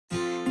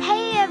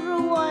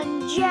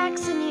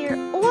Jackson here,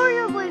 or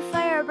your boy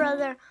Fire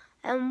Brother,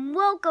 and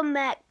welcome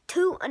back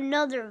to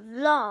another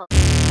vlog.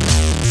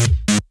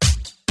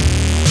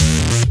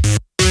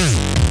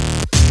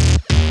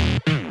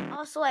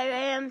 Also, I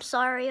am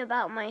sorry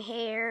about my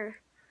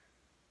hair.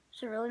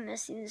 It's really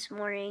messy this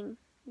morning.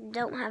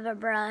 Don't have a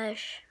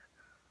brush.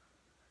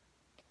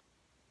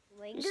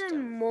 Good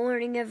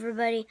morning,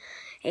 everybody.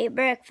 Ate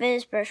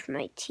breakfast, brushed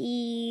my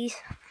teeth,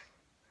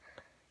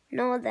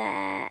 and all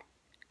that.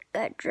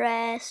 Got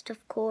dressed,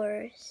 of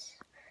course.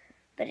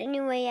 But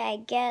anyway, I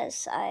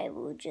guess I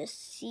will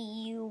just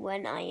see you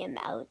when I am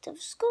out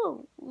of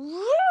school.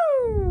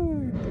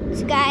 Woo!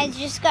 So guys,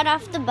 just got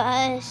off the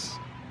bus.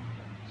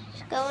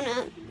 Just going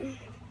up.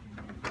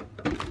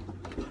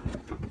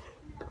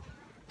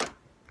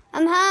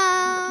 I'm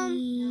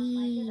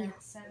home.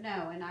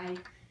 No, and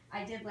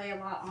I did lay a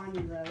lot on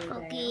you the other day.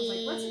 Okay. I was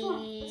like, what's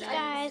going on?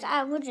 Guys,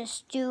 I will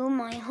just do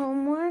my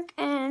homework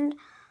and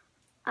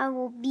I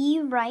will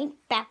be right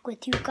back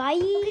with you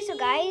guys. Okay, so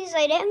guys,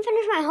 I didn't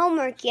finish my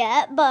homework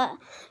yet, but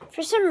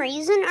for some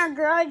reason our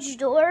garage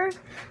door,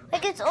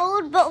 like it's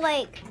old, but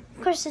like,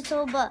 of course it's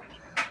old, but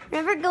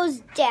whenever it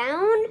goes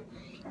down,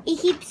 it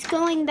keeps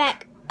going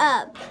back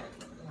up.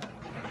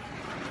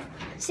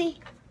 See?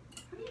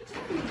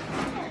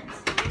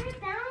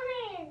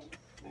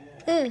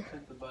 Ooh.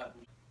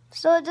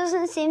 So it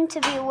doesn't seem to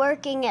be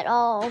working at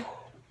all.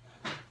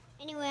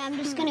 Anyway, I'm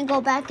just gonna go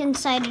back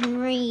inside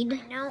and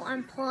read. Now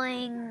I'm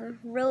playing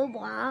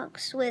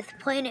Roblox with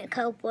Planet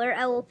Coupler.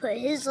 I will put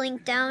his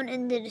link down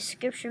in the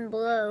description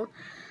below.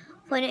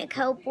 Planet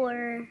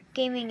Coupler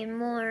Gaming and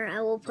More. I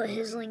will put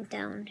his link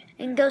down.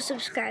 And go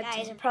subscribe.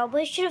 Guys, I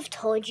probably should have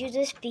told you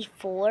this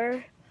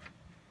before.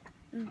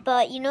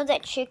 But you know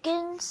that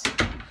chickens?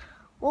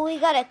 Well, we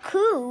got a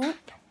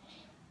coop.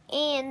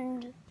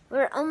 And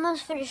we're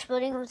almost finished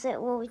building with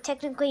it. Well, we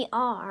technically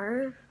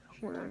are.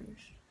 Hold on.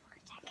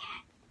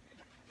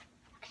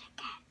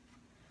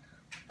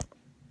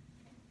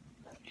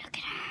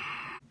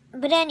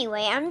 But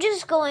anyway, I'm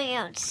just going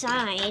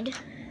outside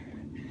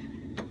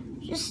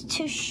just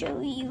to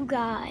show you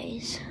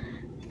guys.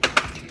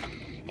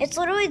 It's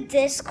literally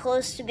this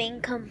close to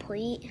being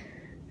complete.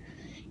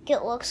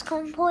 It looks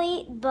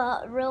complete,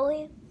 but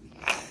really,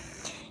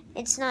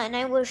 it's not. And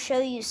I will show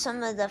you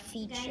some of the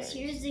features. Guys,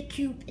 here's the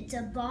coop. It's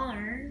a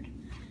barn.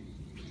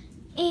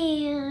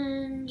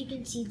 And you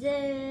can see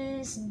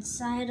this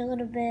inside a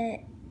little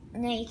bit.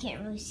 Now you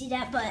can't really see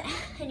that, but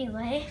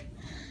anyway.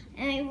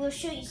 And I will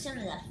show you some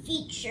of the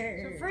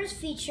features. The first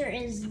feature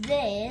is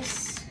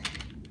this.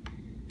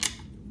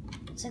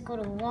 It's like a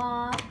little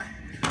lock.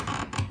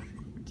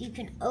 You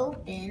can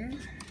open.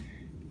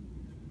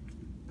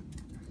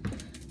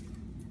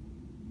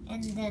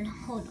 And then,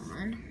 hold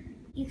on.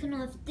 You can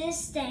lift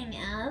this thing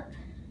up.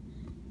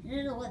 And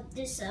it'll lift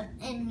this up.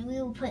 And we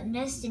will put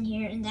nest in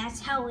here. And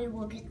that's how we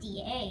will get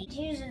the egg.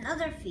 Here's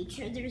another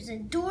feature. There's a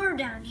door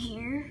down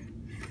here.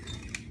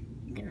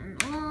 You can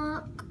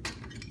unlock.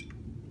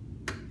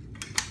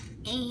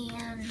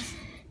 And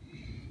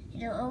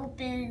it'll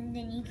open,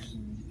 then you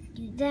can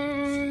do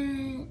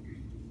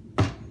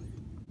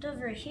that.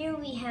 Over here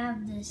we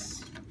have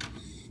this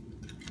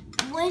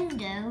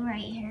window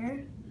right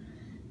here.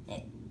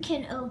 It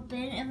can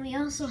open, and we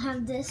also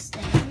have this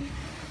thing.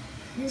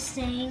 This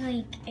thing,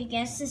 like, I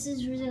guess this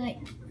is where they like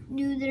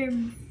do their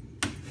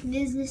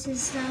business and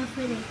stuff,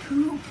 where they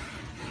poop.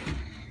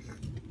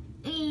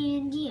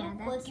 And yeah,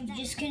 that's you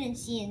just couldn't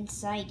see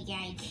inside.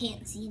 Yeah, you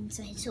can't see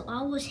inside. So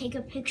I will take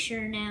a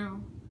picture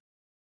now.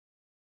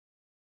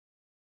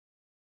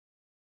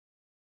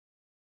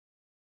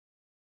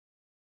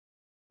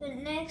 But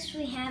next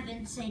we have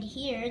inside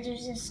here,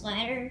 there's this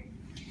ladder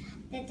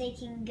that they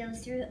can go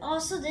through.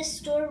 Also this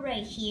door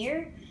right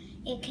here,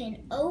 it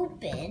can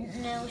open,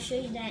 and I will show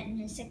you that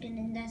in a second,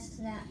 and that's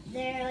that.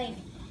 They're like,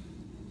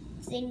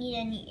 if they need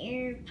any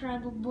air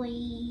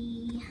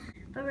probably.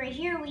 But right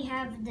here we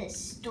have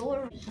this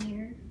door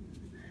here.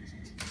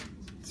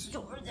 This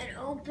door that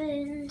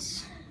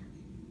opens.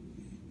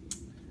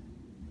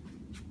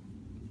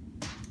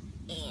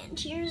 And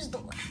here's the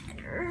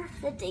ladder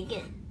that they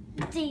get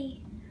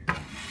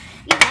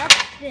up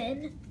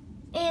in.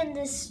 And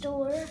this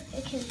door,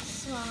 it can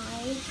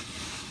slide.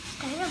 It's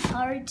kind of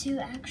hard to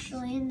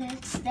actually, and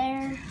that's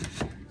there.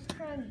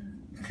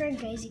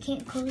 Correct, guys, you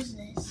can't close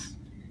this.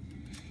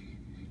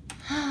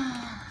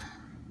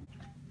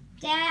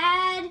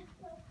 Dad?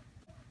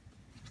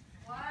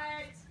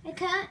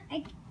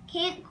 I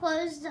can't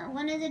close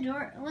one of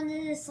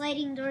the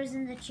sliding doors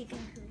in the chicken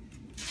coop.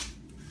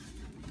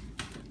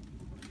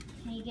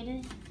 Can you get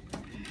it?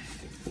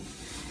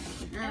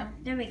 Oh,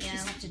 there we go. You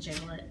just have to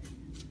jiggle it.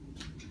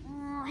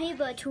 Oh, hey,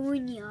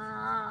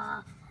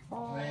 Batunia.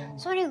 Oh.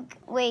 So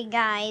anyway,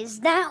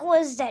 guys, that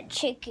was that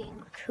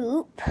chicken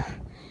coop.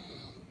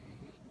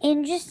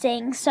 And just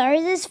saying, sorry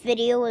this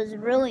video was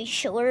really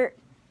short.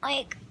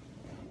 Like,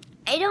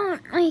 I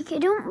don't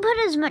put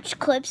as much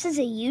clips as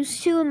I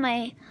used to in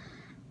my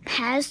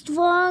past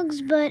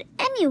vlogs, but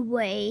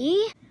anyway,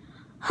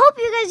 Hope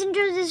you guys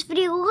enjoyed this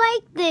video.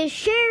 Like this,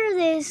 share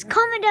this,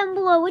 comment down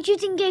below what you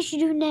think I should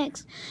do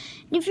next.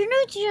 And if you're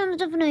new to the channel,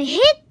 definitely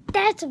hit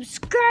that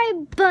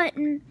subscribe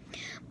button.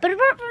 But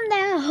apart from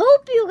that, I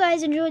hope you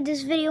guys enjoyed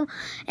this video.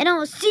 And I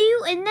will see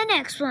you in the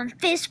next one.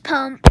 Fist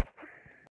pump.